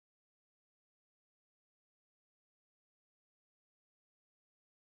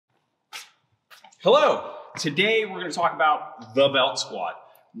Hello, today we're going to talk about the belt squat.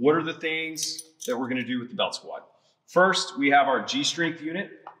 What are the things that we're going to do with the belt squat? First, we have our gStrength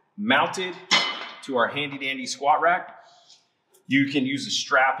unit mounted to our handy dandy squat rack. You can use a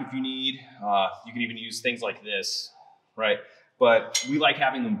strap if you need. You can even use things like this, right? But we like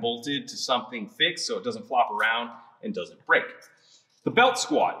having them bolted to something fixed so it doesn't flop around and doesn't break. The belt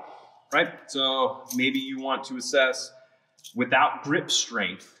squat, right? So maybe you want to assess without grip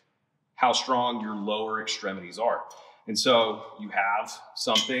strength how strong your lower extremities are. And so you have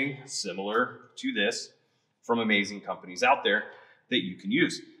something similar to this from amazing companies out there that you can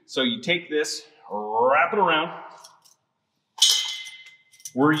use. So you take this, wrap it around.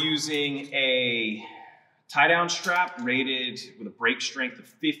 We're using a tie-down strap rated with a break strength of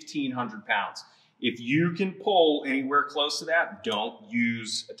 1,500 pounds. If you can pull anywhere close to that, don't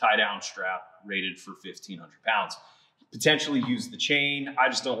use a tie-down strap rated for 1,500 pounds. Potentially use the chain. I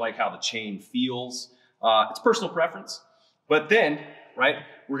just don't like how the chain feels. It's personal preference. But then, right,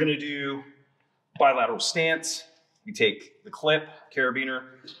 we're gonna do bilateral stance. We take the clip, carabiner,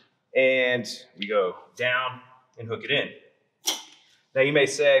 and we go down and hook it in. Now you may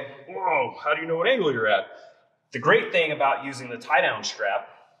say, whoa, how do you know what angle you're at? The great thing about using the tie-down strap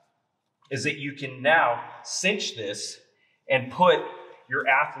is that you can now cinch this and put your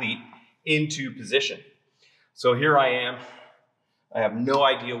athlete into position. So here I am. I have no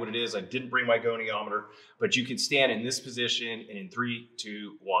idea what it is. I didn't bring my goniometer, but you can stand in this position and in 3,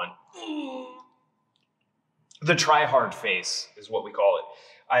 2, 1. The try hard face is what we call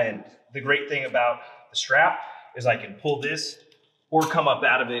it. And the great thing about the strap is I can pull this or come up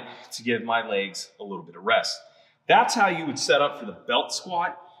out of it to give my legs a little bit of rest. That's how you would set up for the belt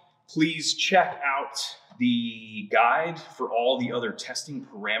squat. Please check out the guide for all the other testing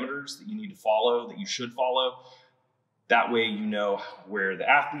parameters that you need to follow, that you should follow. That way you know where the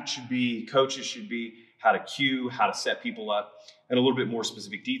athlete should be, coaches should be, how to cue, how to set people up, and a little bit more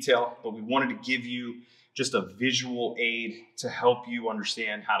specific detail. But we wanted to give you just a visual aid to help you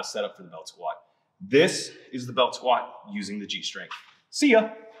understand how to set up for the belt squat. This is the belt squat using the gStrength. See ya.